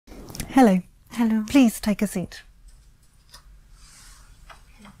Hello. Hello. Please take a seat.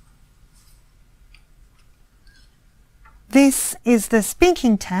 This is the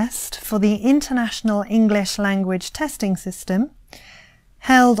speaking test for the International English Language Testing System,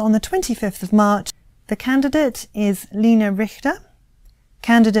 held on the 25th of March. The candidate is Lena Richter,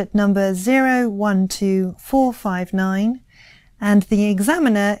 candidate number 012459, and the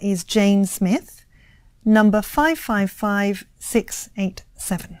examiner is Jane Smith, number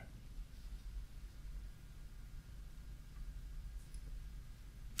 555687.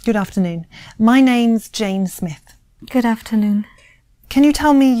 Good afternoon. My name's Jane Smith. Good afternoon. Can you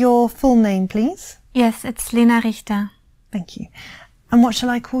tell me your full name, please? Yes, it's Lena Richter. Thank you. And what shall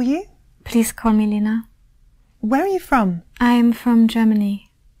I call you? Please call me Lena. Where are you from? I'm from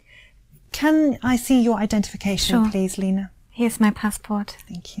Germany. Can I see your identification, Sure. please, Lena? Here's my passport.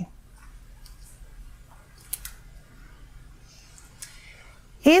 Thank you.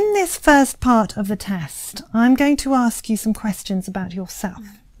 In this first part of the test, I'm going to ask you some questions about yourself.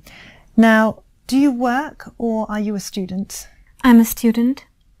 Now, do you work or are you a student? I'm a student.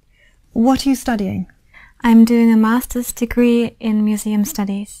 What are you studying? I'm doing a master's degree in museum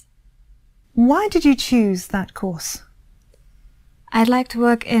studies. Why did you choose that course? I'd like to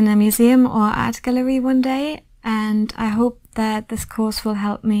work in a museum or art gallery one day, and I hope that this course will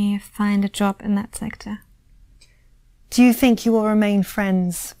help me find a job in that sector. Do you think you will remain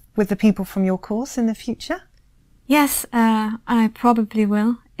friends with the people from your course in the future? Yes, I probably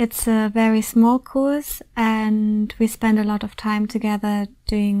will. It's a very small course and we spend a lot of time together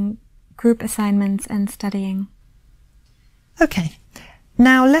doing group assignments and studying. Okay,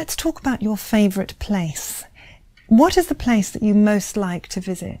 now let's talk about your favourite place. What is the place that you most like to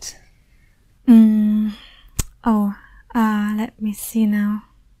visit? Let me see now.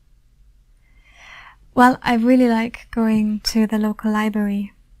 Well, I really like going to the local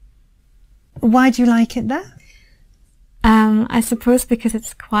library. Why do you like it there? I suppose because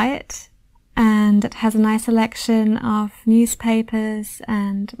it's quiet and it has a nice selection of newspapers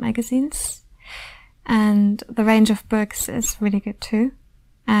and magazines, and the range of books is really good too,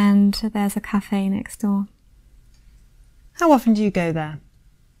 and there's a cafe next door. How often do you go there?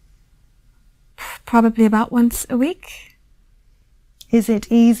 Probably about once a week. Is it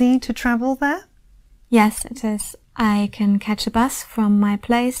easy to travel there? Yes, it is. I can catch a bus from my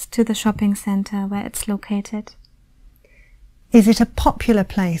place to the shopping centre where it's located. Is it a popular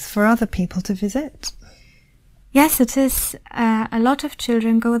place for other people to visit? Yes, it is. A lot of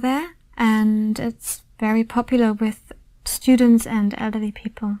children go there and it's very popular with students and elderly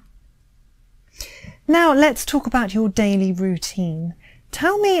people. Now let's talk about your daily routine.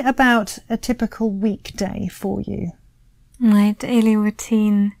 Tell me about a typical weekday for you. My daily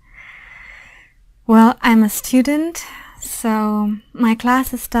routine. Well, I'm a student, so my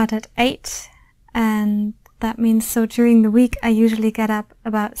classes start at 8, and that means so during the week I usually get up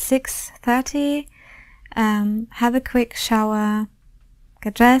about 6:30, have a quick shower,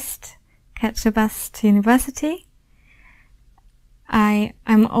 get dressed, catch a bus to university.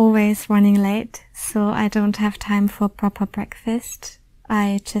 I'm always running late, so I don't have time for proper breakfast.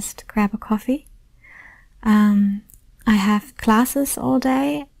 I just grab a coffee. I have classes all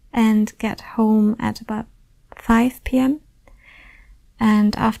day and get home at about 5 p.m.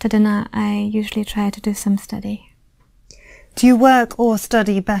 And after dinner I usually try to do some study. Do you work or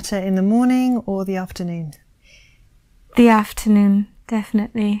study better in the morning or the afternoon? The afternoon,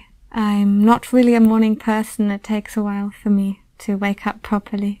 definitely. I'm not really a morning person. It takes a while for me to wake up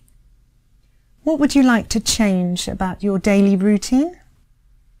properly. What would you like to change about your daily routine?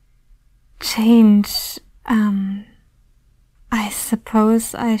 Change? I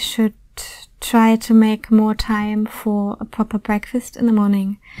suppose I should try to make more time for a proper breakfast in the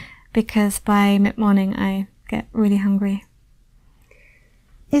morning, because by mid-morning I get really hungry.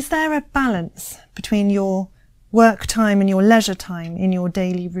 Is there a balance between your work time and your leisure time in your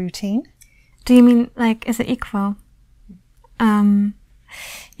daily routine? Do you mean, like, is it equal?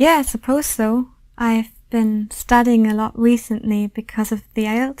 Yeah, I suppose so. I've been studying a lot recently because of the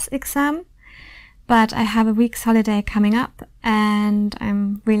IELTS exam, but I have a week's holiday coming up and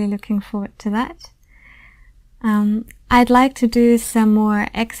I'm really looking forward to that. I'd like to do some more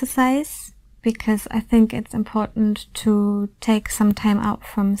exercise because I think it's important to take some time out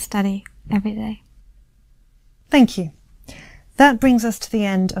from study every day. Thank you. That brings us to the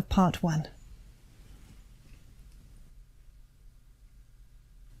end of part 1.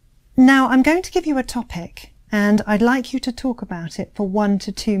 Now I'm going to give you a topic and I'd like you to talk about it for 1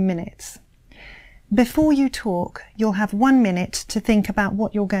 to 2 minutes. Before you talk, you'll have 1 minute to think about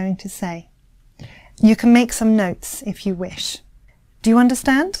what you're going to say. You can make some notes if you wish. Do you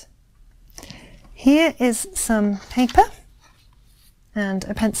understand? Here is some paper and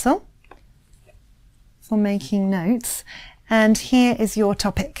a pencil for making notes, and here is your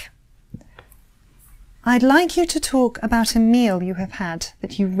topic. I'd like you to talk about a meal you have had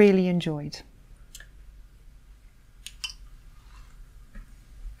that you really enjoyed.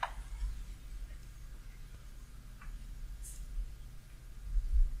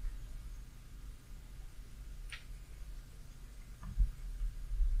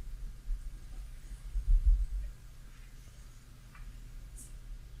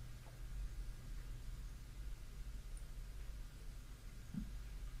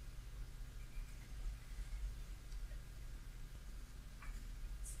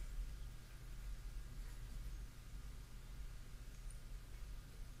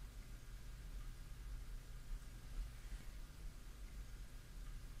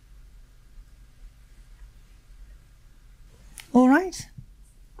 All right.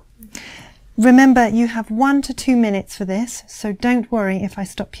 Remember, you have 1 to 2 minutes for this, so don't worry if I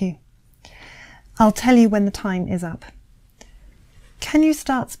stop you. I'll tell you when the time is up. Can you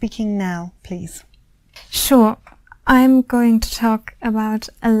start speaking now, please? Sure. I'm going to talk about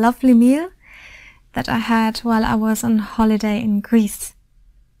a lovely meal that I had while I was on holiday in Greece.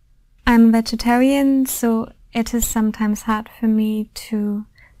 I'm vegetarian, so it is sometimes hard for me to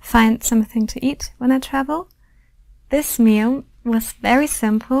find something to eat when I travel. This meal was very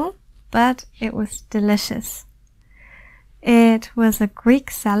simple, but it was delicious. It was a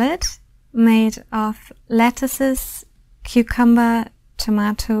Greek salad made of lettuces, cucumber,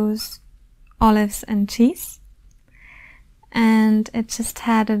 tomatoes, olives and cheese. And it just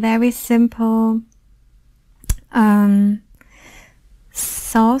had a very simple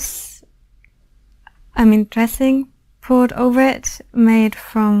dressing poured over it, made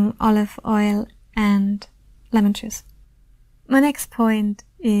from olive oil and lemon juice. My next point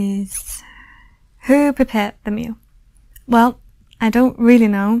is who prepared the meal? Well, I don't really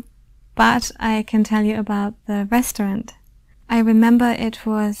know, but I can tell you about the restaurant. I remember it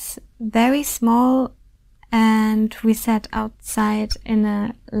was very small and we sat outside in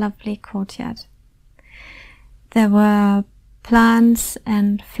a lovely courtyard. There were plants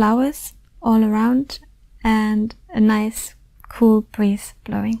and flowers all around and a nice cool breeze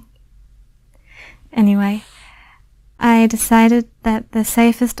blowing. Anyway, I decided that the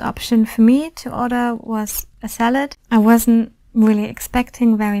safest option for me to order was a salad. I wasn't really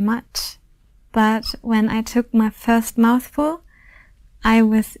expecting very much, but when I took my first mouthful, I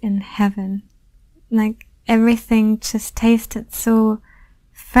was in heaven. Like, everything just tasted so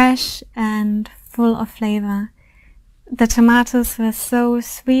fresh and full of flavor. The tomatoes were so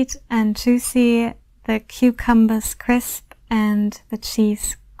sweet and juicy, the cucumbers crisp, and the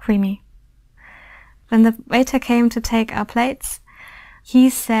cheese creamy. When the waiter came to take our plates, he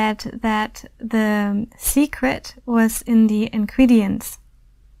said that the secret was in the ingredients.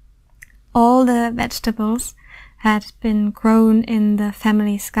 All the vegetables had been grown in the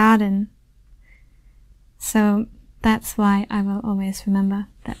family's garden. So that's why I will always remember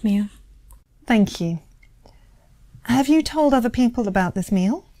that meal. Thank you. Have you told other people about this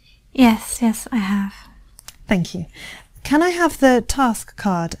meal? Yes, I have. Thank you. Can I have the task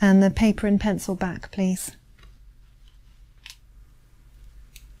card and the paper and pencil back, please?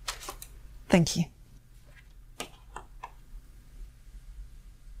 Thank you.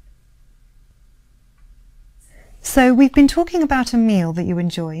 So we've been talking about a meal that you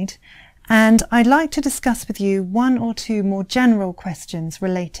enjoyed, and I'd like to discuss with you 1 or 2 more general questions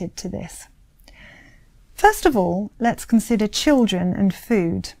related to this. First of all, let's consider children and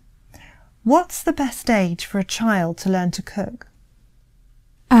food. What's the best age for a child to learn to cook?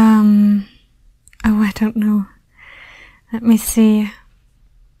 I don't know. Let me see.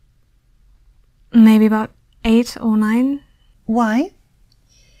 Maybe about 8 or 9. Why?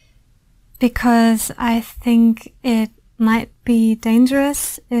 Because I think it might be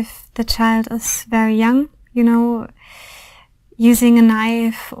dangerous if the child is very young, you know, using a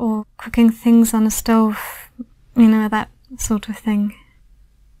knife or cooking things on a stove, you know, that sort of thing.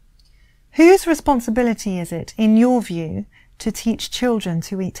 Whose responsibility is it, in your view, to teach children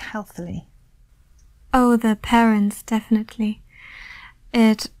to eat healthily? Oh, the parents, definitely.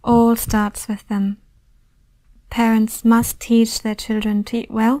 It all starts with them. Parents must teach their children to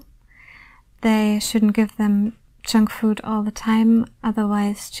eat well. They shouldn't give them junk food all the time,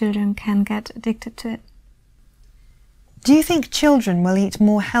 otherwise children can get addicted to it. Do you think children will eat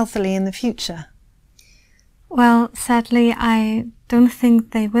more healthily in the future? Well, sadly, I don't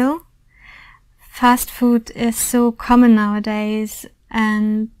think they will. Fast food is so common nowadays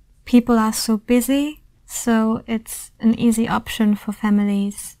and people are so busy, so it's an easy option for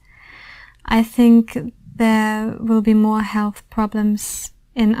families. I think there will be more health problems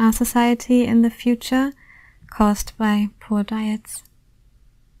in our society in the future caused by poor diets.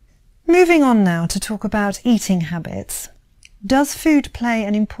 Moving on now to talk about eating habits. Does food play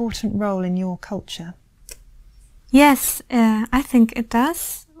an important role in your culture? Yes, I think it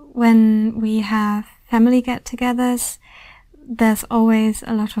does. When we have family get-togethers, there's always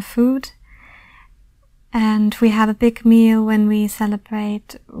a lot of food. And we have a big meal when we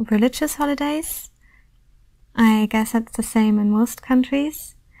celebrate religious holidays. I guess that's the same in most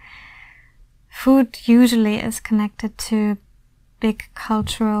countries. Food usually is connected to big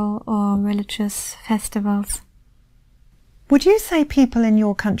cultural or religious festivals. Would you say people in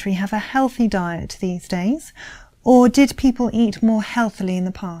your country have a healthy diet these days, or did people eat more healthily in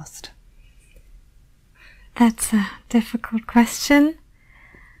the past? That's a difficult question.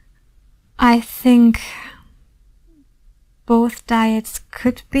 I think both diets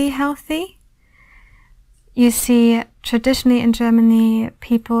could be healthy. You see, traditionally in Germany,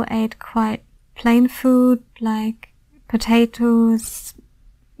 people ate quite plain food like potatoes,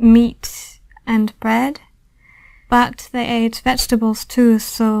 meat and bread. But they ate vegetables too,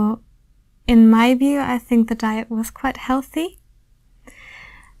 so in my view, I think the diet was quite healthy.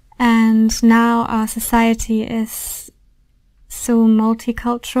 And now our society is so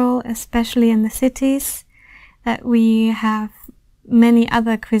multicultural, especially in the cities, that we have many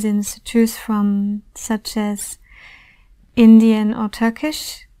other cuisines to choose from, such as Indian or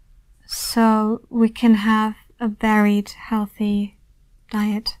Turkish. So we can have a varied, healthy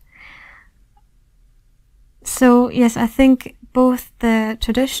diet. So yes, I think both the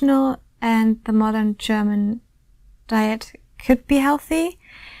traditional and the modern German diet could be healthy.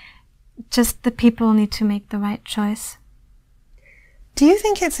 Just the people need to make the right choice. Do you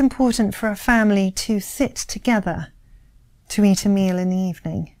think it's important for a family to sit together to eat a meal in the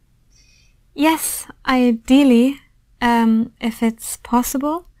evening? Yes, ideally, if it's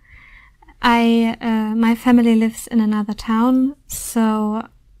possible. My family lives in another town, so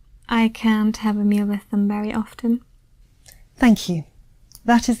I can't have a meal with them very often. Thank you.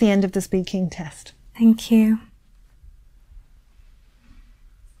 That is the end of the speaking test. Thank you.